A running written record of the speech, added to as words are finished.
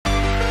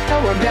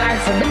we're back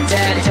from the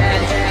dead.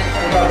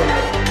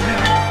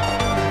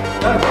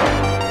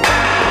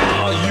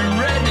 Are you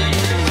ready?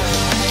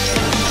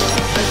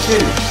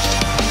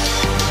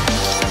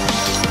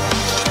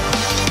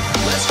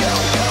 Let's go.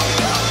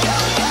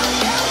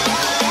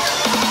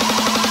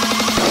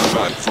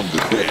 Back from the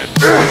dead.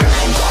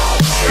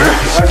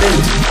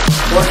 13,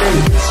 14,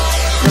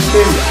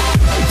 15,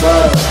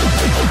 12.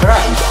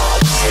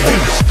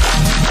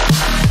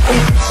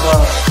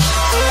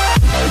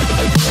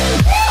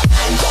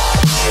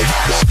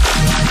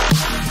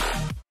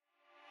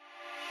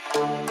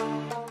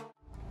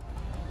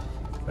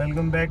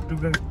 Welcome back to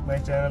my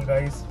channel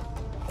guys.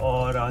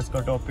 और आज का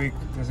topic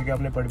जैसे कि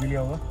आपने पढ़ भी लिया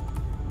होगा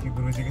कि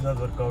गुरुजी के साथ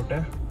वर्कआउट है।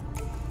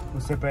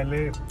 उससे पहले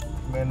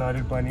मैं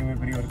नारियल पानी में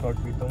प्री वर्कआउट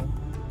पीता हूँ।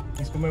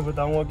 इसको मैं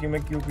बताऊँगा कि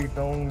मैं क्यों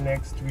पीता हूँ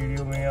नेक्स्ट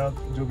वीडियो में, या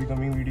जो भी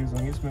कमिंग वीडियोज़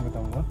होंगी इसमें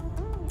बताऊँगा।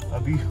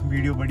 अभी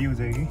वीडियो बड़ी हो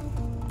जाएगी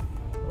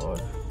और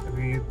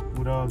अभी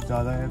पूरा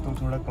ज़्यादा है तो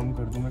थोड़ा कम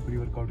कर दूँ मैं प्री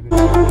वर्कआउट के लिए।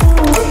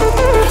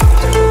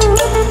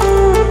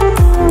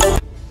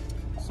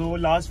 सो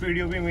लास्ट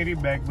वीडियो भी मेरी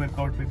बैक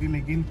वर्कआउट पे थी,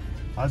 लेकिन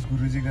आज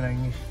गुरुजी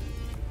कराएंगे।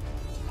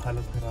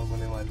 हालत ख़राब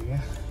होने वाली है,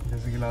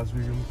 जैसे कि लास्ट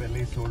वीडियो में पहले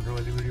ही शोल्डर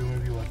वाली वीडियो में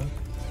भी हुआ था।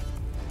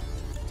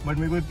 बट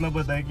मेरे को इतना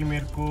पता है कि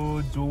मेरे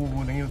को जो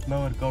बोलेंगे उतना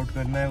वर्कआउट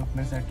करना है,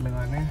 उतने सेट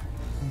लगाने हैं।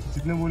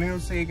 जितने बोलेंगे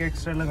उससे एक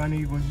एक्स्ट्रा लगाने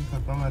की कोशिश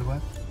करता हूँ हर बार।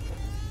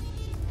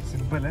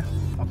 सिंपल है,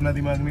 अपना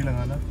दिमाग नहीं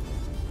लगाना।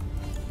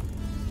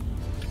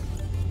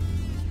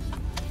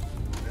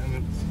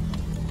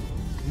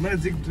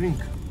 Magic drink.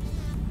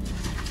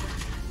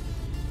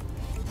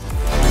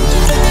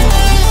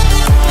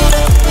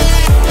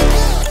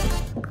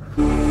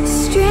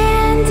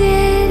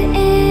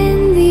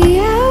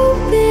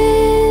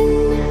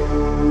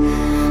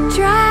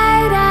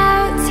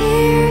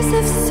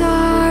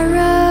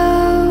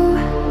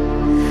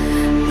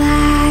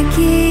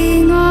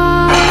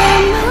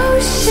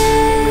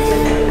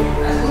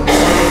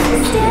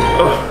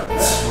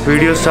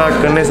 वीडियो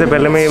स्टार्ट करने से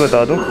पहले मैं ये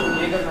बता दूं,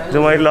 जो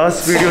हमारी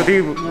लास्ट वीडियो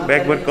थी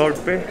बैक वर्कआउट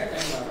पे,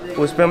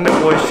 उस पे हमने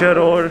पोस्चर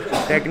और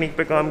टेक्निक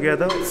पे काम किया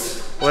था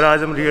और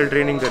आज हम रियल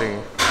ट्रेनिंग करेंगे।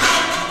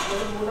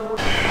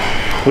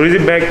 पूरी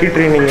बैक की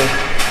ट्रेनिंग है।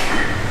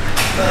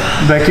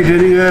 बैक की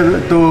ट्रेनिंग है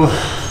तो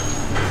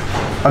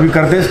अभी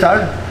करते हैं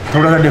स्टार्ट।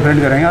 थोड़ा सा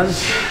डिफरेंट करेंगे आज।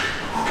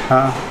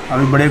 हाँ,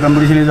 अभी बड़े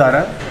कंपटीशन आ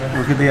रहा है,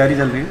 उसकी तैयारी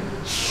चल रही है।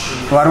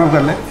 तो वार्म अप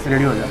कर ले,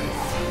 रेडी हो जाए।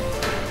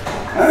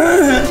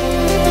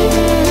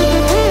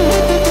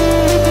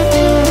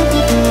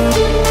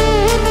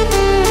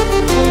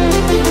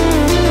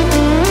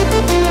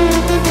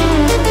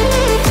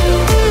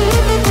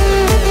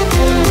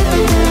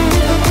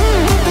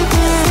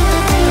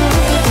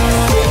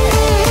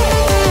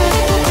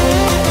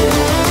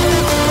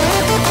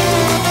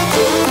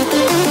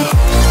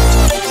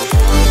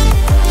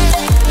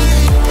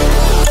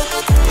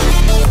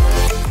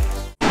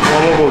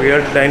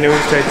 डायनेमिक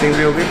स्ट्रेचिंग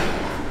भी होगी।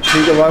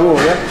 ठीक है, वार्म हो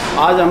गया।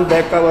 आज हम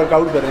बैक का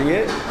वर्कआउट करेंगे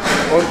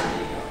और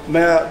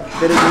मैं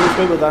तेरे जिम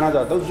को बताना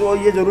चाहता हूँ, जो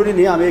ये ज़रूरी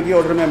नहीं है हम एक ही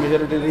ऑर्डर में हमेशा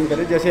ट्रेनिंग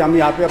करें। जैसे हम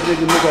यहाँ पे अपने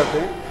जिम में करते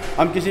हैं,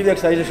 हम किसी भी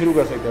एक्सरसाइज से शुरू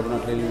कर सकते हैं अपना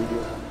ट्रेनिंग वीडियो।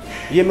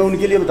 ये मैं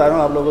उनके लिए बता रहा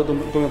हूँ, आप लोगों को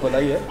तुम्हें पता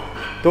ही है।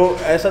 तो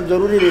ऐसा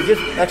ज़रूरी नहीं, जिस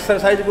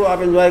एक्सरसाइज को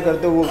आप एंजॉय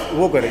करते हो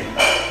वो करें।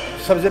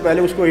 सबसे पहले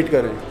उसको हिट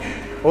करें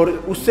और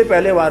उससे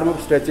पहले वार्म अप,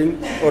 स्ट्रेचिंग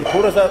और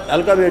थोड़ा सा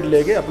हल्का वेट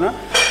लेके अपना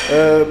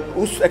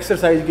उस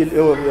एक्सरसाइज के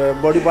लिए,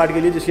 बॉडी पार्ट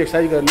के लिए जिसकी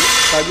एक्सरसाइज करनी है,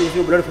 ताकि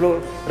उसमें ब्लड फ्लो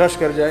रश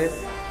कर जाए,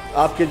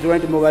 आपके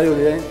जॉइंट मोबाइल हो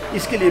जाए।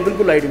 इसके लिए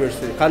बिल्कुल लाइट वेट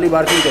से खाली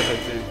बार्किंग कर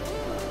सकते हैं।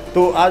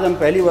 तो आज हम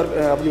पहली बार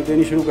अपनी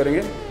ट्रेनिंग शुरू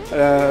करेंगे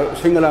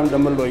सिंगल आर्म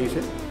डंबल रोइंग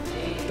से।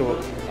 तो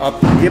आप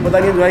ये पता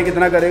नहीं एंजॉय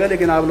कितना करेगा,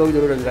 लेकिन आप लोग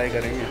ज़रूर एंजॉय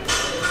करेंगे।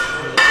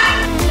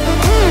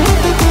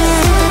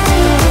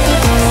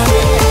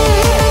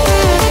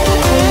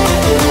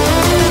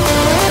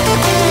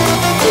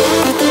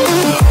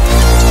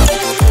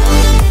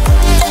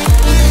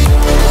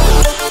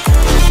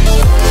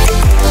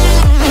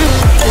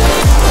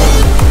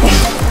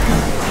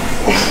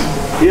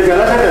 ये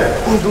पहला सेट है।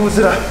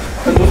 दूसरा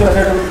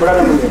सेट बड़ा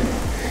डंबल है,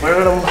 बड़ा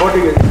डंबल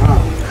 40 है। हाँ,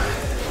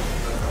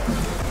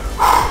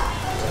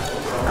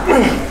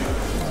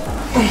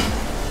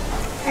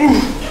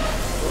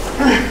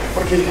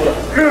 और खींच पूरा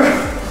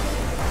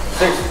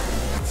 6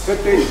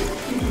 15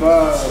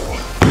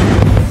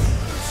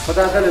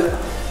 50 का ले ले।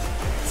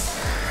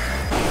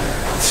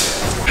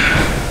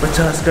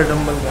 50 का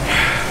डंबल का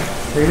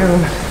ठीक है।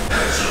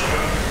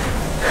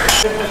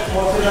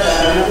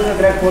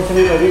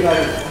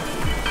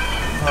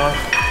 हाँ,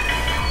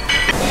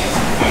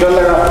 चल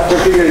लगा 50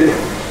 के लिए।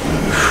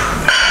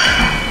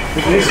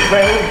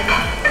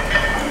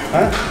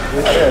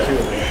 अरे ऐसे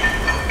होते हैं।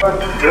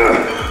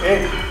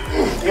 एक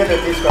ये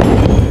 30 का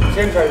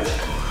सेम साइज,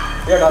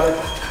 ये डाले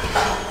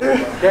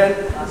 10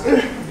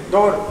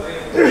 2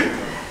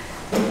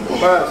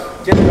 बस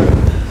चेक कर।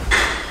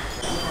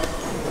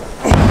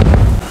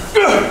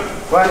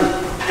 1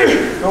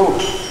 2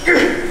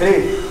 3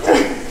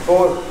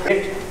 4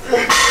 8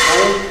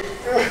 9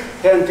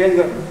 10 चेंज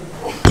कर।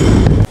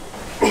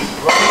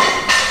 1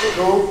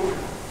 2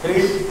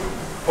 3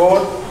 4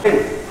 10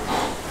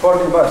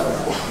 14 बस।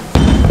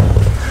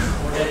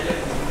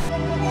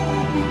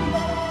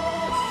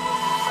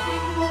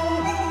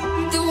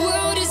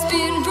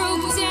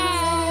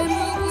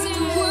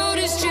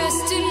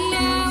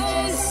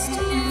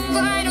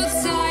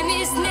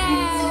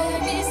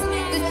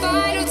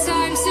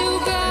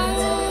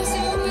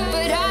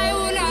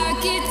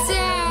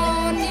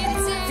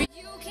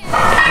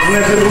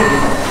 इसमें से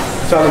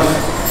 40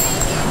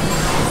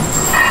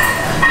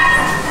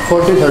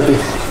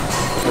 40-30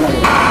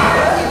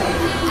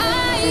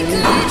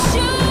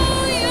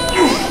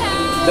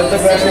 जब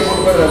तक वैसे फुट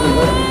पर रहती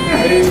है।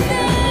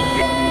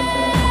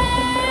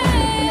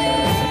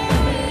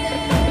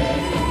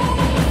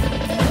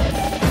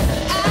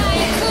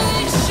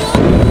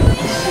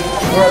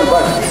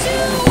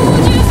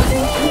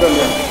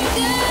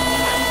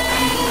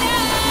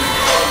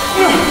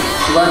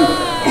 One,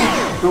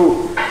 2,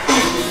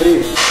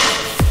 3,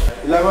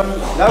 11,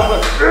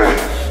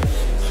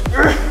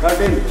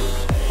 13,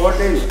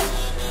 14,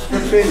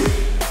 15,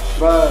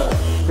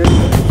 16.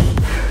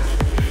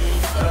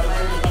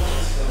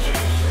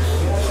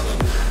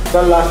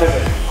 चल लास्ट है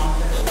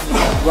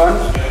 1,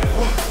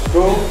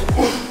 2,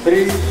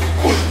 3,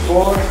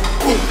 4,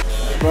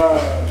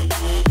 5.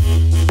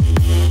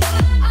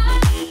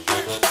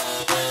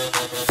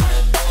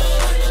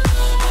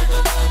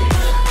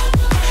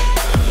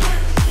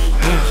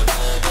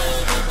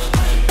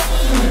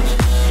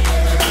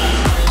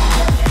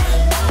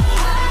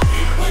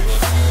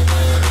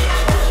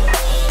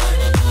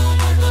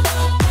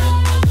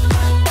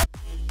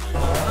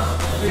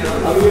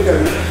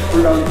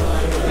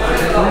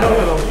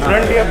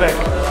 फ्रंट या बैक?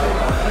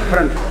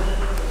 फ्रंट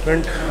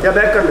फ्रंट या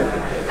बैक कर ले।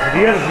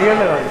 रियर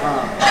लगा ले। हाँ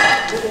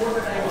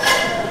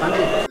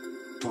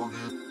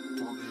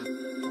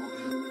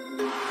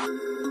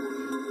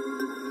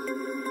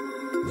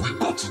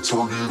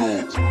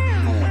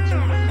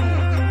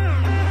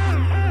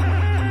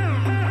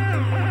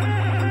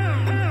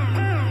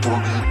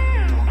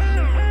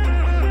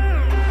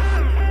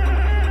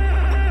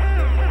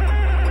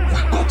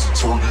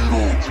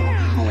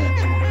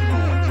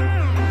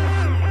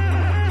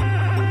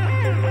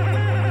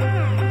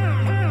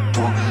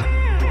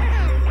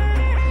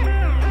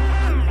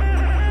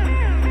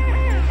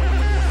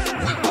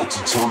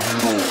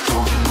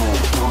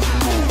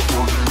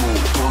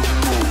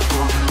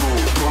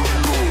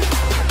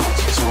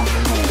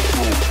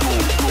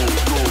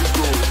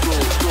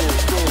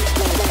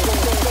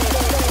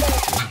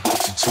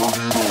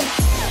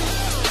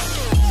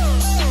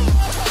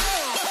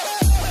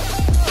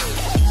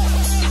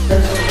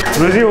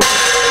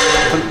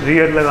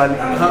रियर लगा ली।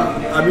 हाँ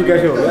अभी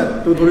कैसे हो गया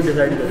तू थोड़ी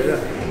डिसाइड करेगा।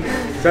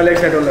 चल एक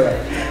साइड और लगा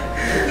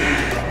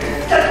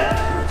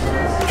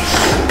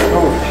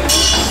 2,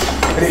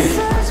 3,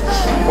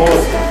 4,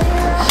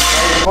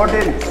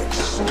 14,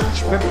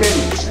 15,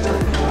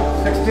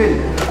 16,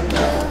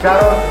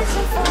 4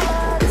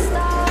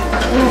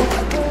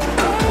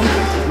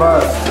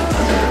 बस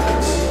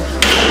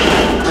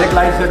एक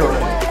लाइन सेट हो रहा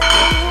है।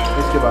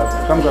 इसके बाद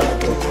कम कर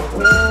सकते हो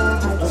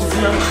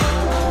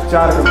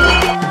 4 कम।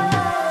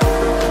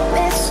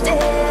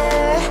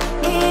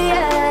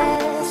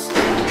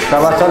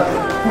 शाबाश चल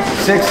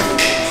 6,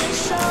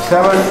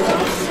 7,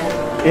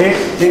 8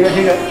 ठीक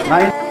है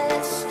 9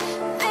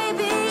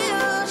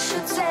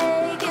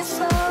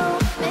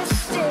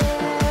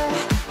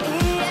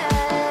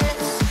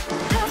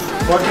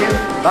 14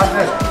 लास्ट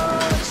है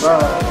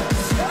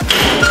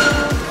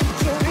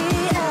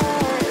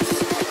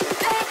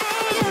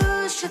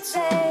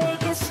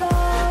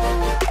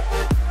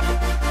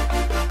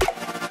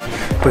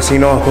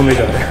पसीना आंखों में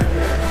जा रहा है।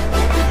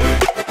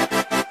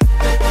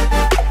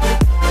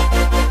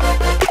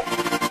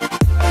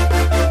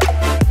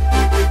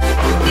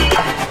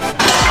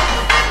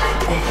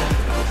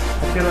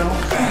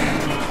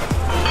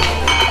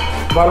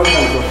 बारह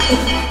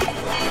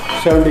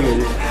 70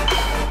 kg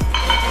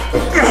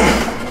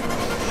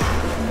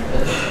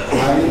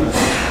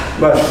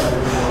बस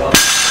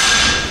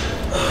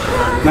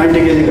 90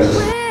 kg कर दो।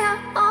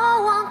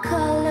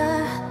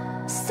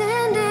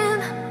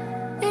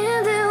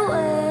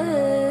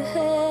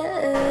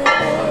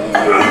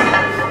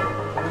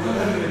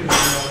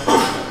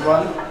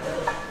 One,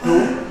 2,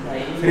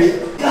 3,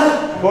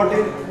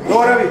 14 दो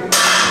और अभी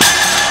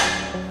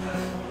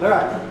लगा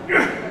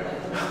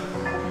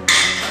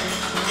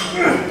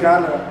 4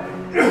 लगा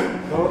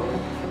 2,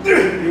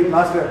 3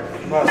 लास्ट है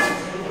बस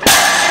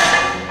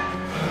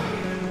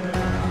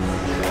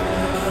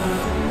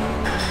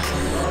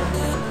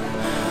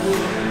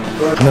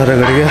ना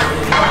रगड़ गया।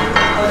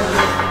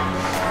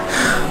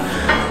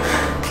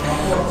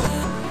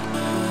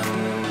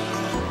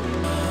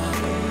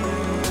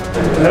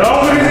 लगाओ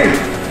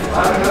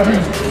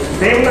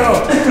सेम लगाओ।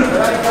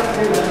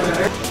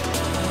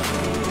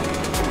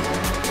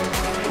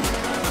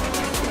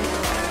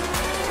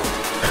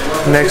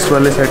 नेक्स्ट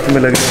वाले सेट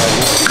में लगने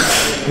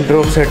वाली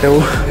ड्रॉप सेट है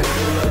वो।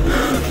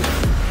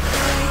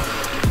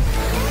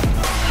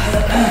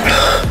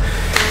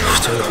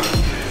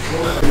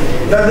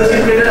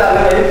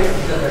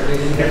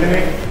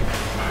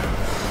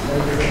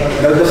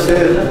 से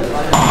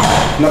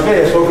 90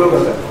 100 किलो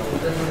करता है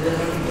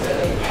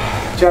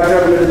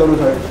 4 प्लेट दोनों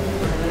साइड।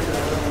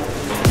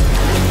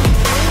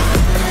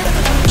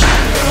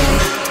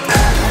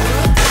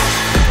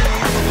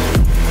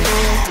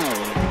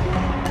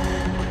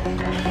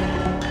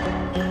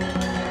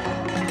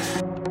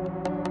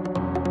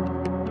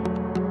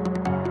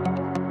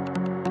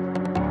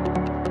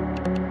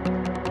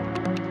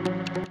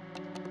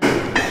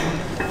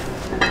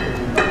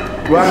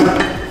 1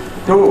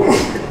 2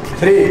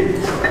 3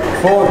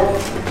 4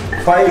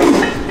 5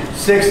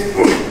 6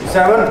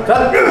 7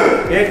 चल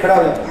 8 खड़ा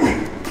हो जा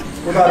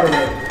उतार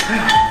दो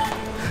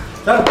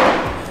चल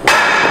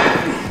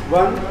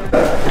 1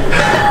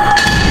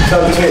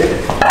 चल 6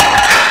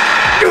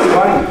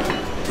 1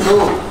 2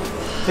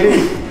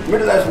 3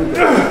 मिड लास्ट में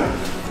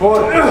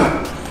 4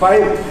 5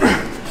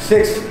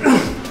 6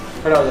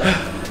 खड़ा हो जा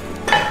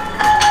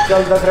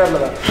चल 10 रैप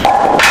लगा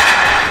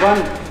 1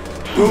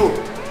 2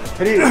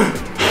 3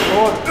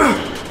 4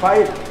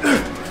 5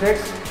 6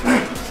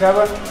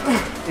 7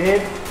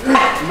 8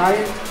 9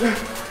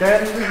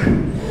 10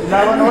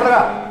 11 और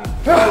लगा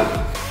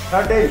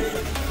 13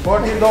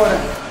 14 दो है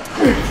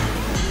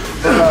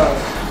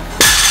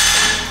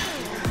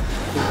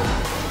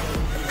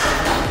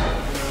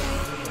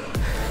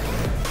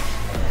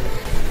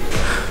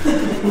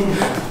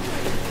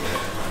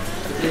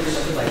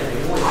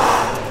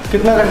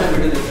कितना करना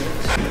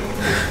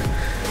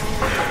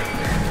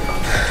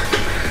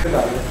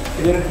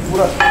ये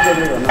पूरा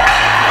लगेगा ना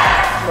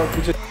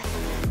पीछे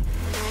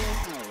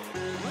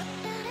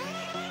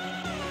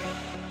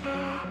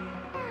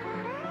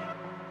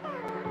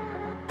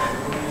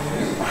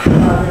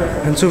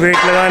अंशु वेट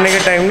लगाने के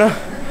टाइम ना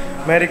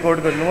मैं रिकॉर्ड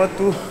कर लूँगा,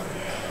 तू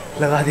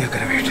लगा दिया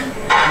कर वेट।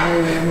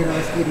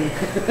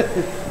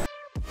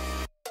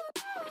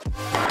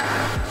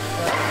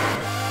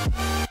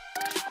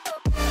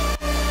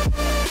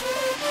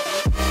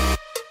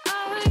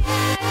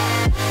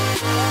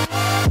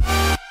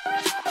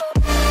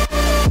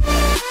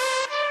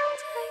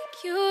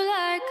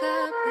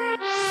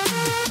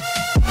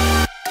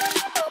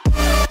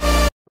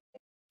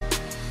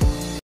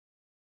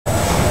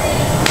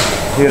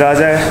 ये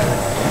राजा है,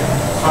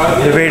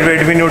 ये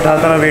वेट भी नहीं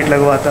उठाता ना वेट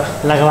लगवाता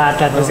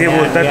तो बस ये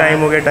बोलता है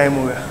टाइम हो गया टाइम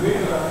हो गया।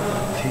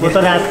 वो तो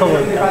रात को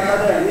बोलता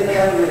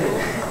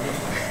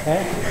है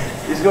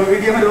इसको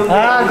वीडियो में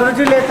हाँ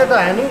गुरुजी लेते तो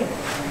है नहीं,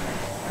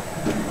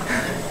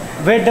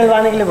 वेट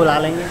डलवाने के लिए बुला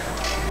लेंगे।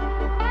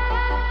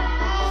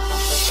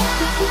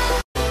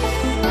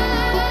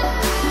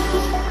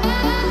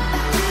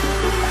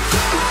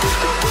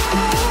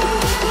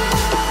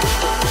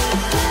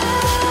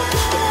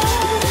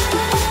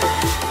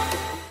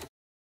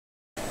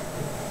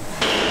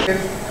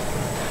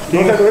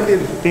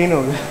 तीन हो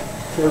गए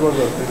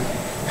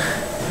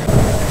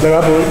लगा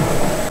बोल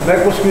बैक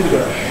को स्क्वीज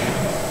करा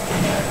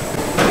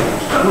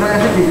पूरा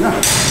ऐसे ठीक ना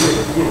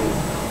ये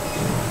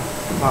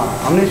हाँ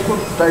हमने इसको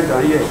टाइट करा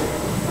ये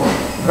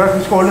रख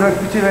इसको होल्ड रख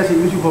पीछे वैसे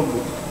नीचे खोल दो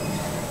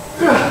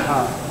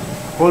हाँ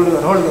होल्ड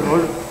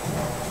कर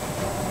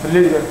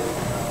रिलीज कर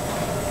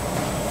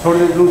छोड़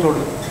दे लूज छोड़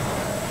दे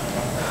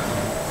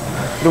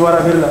दोबारा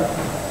फिर ला।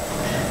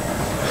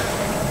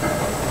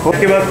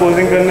 उसके बाद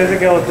पोजिंग करने से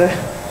क्या होता है,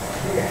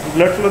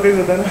 ब्लड फ्लो तेज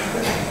होता है ना,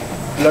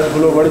 ब्लड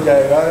फ्लो बढ़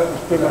जाएगा,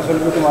 उस पर मसल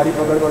में तुम्हारी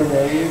पकड़ बढ़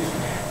जाएगी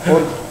और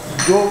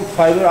जो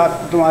फाइबर आप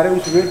तुम्हारे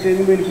उस वेट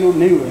ट्रेनिंग में इंक्लूड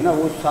नहीं हुए ना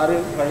वो सारे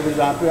फाइबर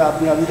जहाँ पे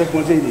आपने अभी तक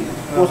पहुँचे ही नहीं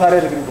वो सारे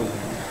रिक्रूट हो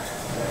जाएंगे।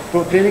 तो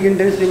ट्रेनिंग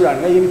इंटेंसिटी बढ़ाने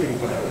का ये भी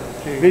तरीका है,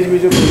 बीच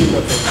बीच में ट्रेनिंग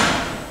करते हैं।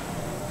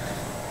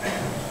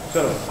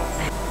 चलो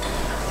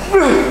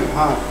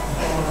हाँ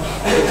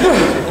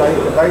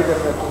टाइट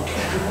करते हैं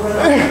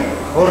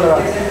और लगा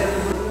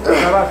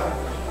लगा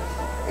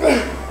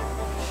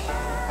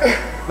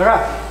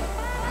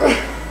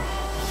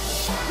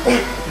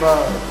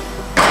बस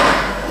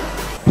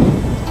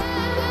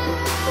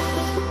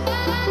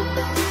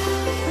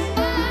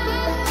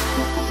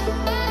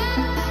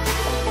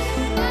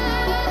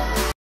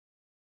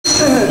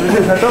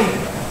खत्म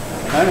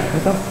है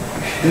खत्म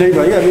नहीं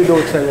भाई अभी 2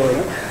 एक्सरसाइज हो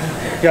गए।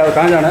 क्या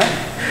कहाँ जाना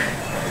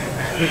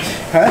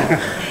है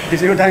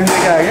किसी को टाइम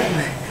लेके आएगा?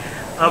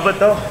 आप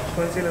बताओ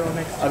कौन सी लगाना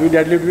है? अभी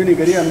डेड लिफ्ट भी नहीं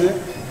करी हमने।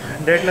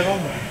 डेड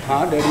लगाऊंगा?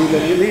 हाँ डेड लिफ्ट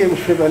लगी नहीं,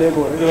 उससे पहले एक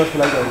और रिवर्स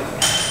फ्लाई करेंगे।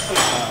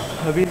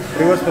 अभी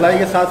रिवर्स फ्लाई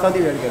के साथ साथ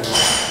ही डेड करेंगे।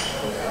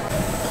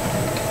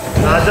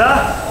 राजा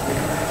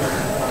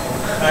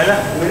आया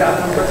मेरे हाथ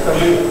में टच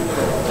करने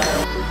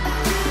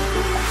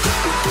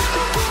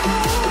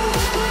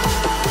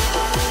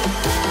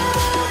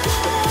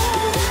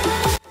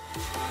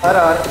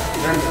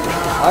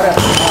अरे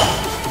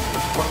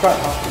पक्का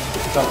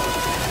चल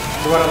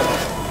दोबारा लगा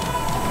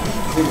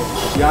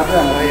यहाँ पे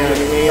आना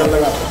यहाँ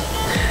लगा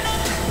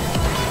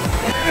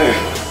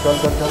चल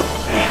चल चल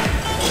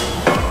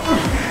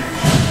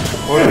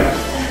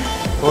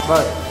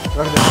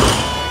रख दे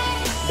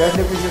डैश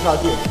के पीछे साथ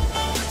ही है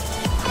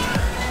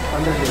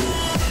अंदर से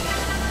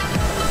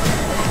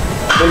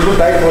बिल्कुल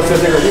टाइट प्रोसेस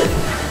से करिए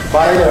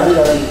 12 जगह नहीं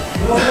ज़्यादा नहीं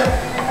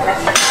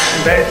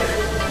बैठ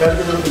के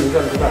जरूरत नहीं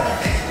चल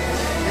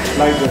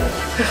लाइट दो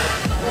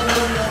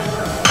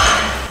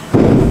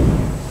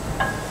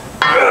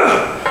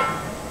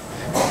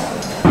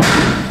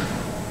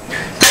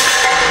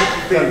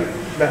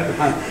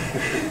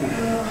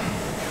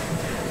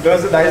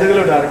से 250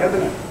 किलो उठा रखा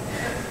तूने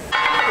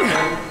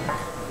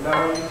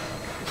 11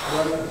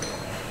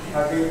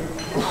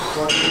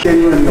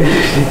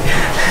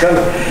 चल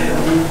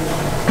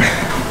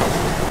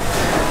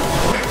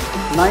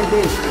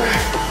 19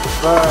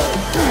 बस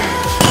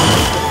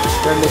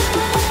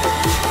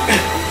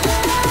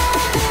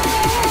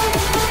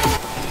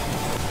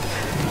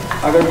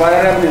अगर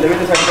 12 रैप नहीं लगे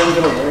तो सेट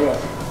कैंसिल हो जाएगा।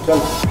 चल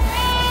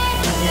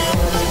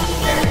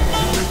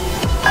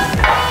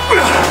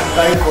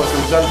टाइट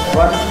पोजीशन, चल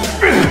 1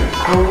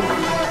 2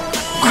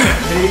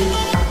 3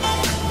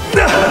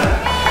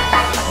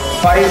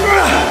 5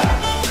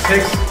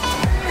 6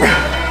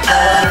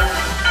 7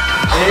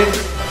 8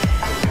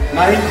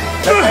 9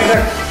 चल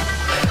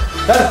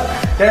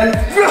 10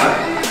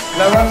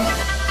 11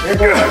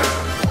 एक और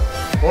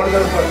होल्ड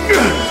कर ऊपर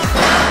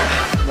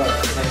बस।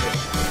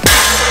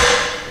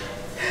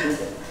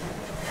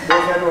 2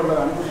 सेट और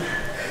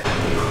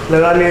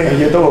लगा लिए।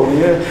 ये तो हो गई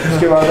है।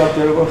 इसके बाद आप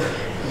तेरे को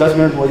 10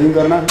 मिनट पोजिंग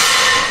करना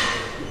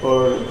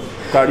और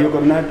कार्डियो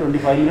करना है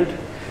 25 मिनट,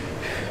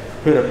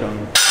 फिर अप डाउन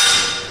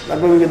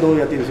लगभग ये 2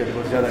 या 3 सेट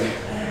बस, ज़्यादा नहीं।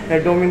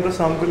 एब्डोमेन तो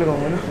शाम को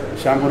लगाऊंगा ना,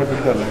 शाम को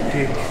रिपीट कर लेंगे।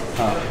 ठीक।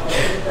 हाँ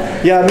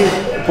या अभी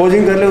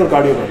पोजिंग कर ले और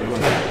कार्डियो कर ले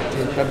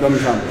एकदम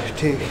शाम को।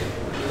 ठीक।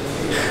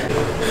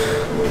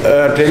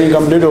 ट्रेनिंग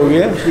कंप्लीट हो गई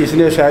है,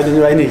 इसने शायद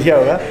एंजॉय नहीं किया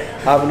होगा,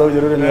 आप लोग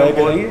जरूर एंजॉय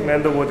करेंगे।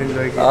 मैंने तो बहुत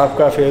एंजॉय किया।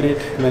 आपका फेवरेट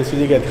मेंस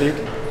फिजिक एथलीट,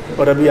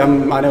 और अभी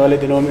हम आने वाले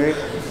दिनों में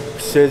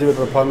स्टेज पे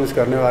परफॉर्मेंस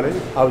करने वाले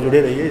हैं। आप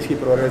जुड़े रहिए, इसकी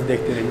प्रोग्रेस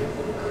देखते रहिए।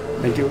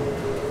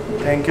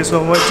 Thank you so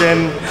much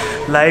and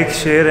like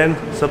share and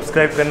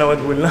subscribe करना मत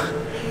भूलना।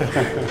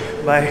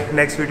 बाय,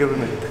 नेक्स्ट वीडियो पे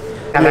मिलते हैं।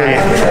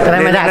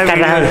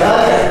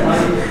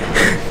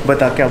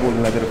 बता क्या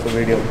बोलना तेरे को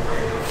वीडियो में,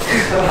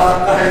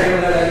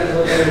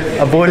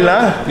 अब बोलना।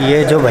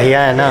 ये जो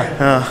भैया है ना,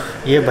 हाँ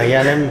ये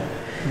भैया ने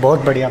बहुत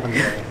बढ़िया बंदे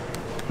हैं,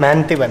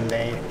 मेहनती बंदे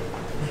हैं ये।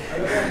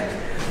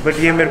 बट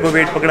ये मेरे को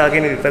वेट पकड़ा के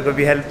नहीं देता,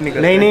 कभी हेल्प नहीं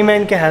करता। नहीं मैं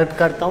इनके हेल्प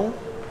करता हूँ,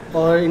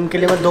 और इनके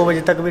लिए मैं 2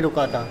 बजे तक भी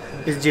रुका था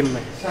इस जिम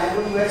में,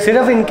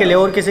 सिर्फ इनके लिए,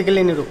 और किसी के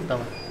लिए नहीं रुकता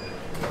मैं।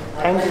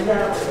 Thank you.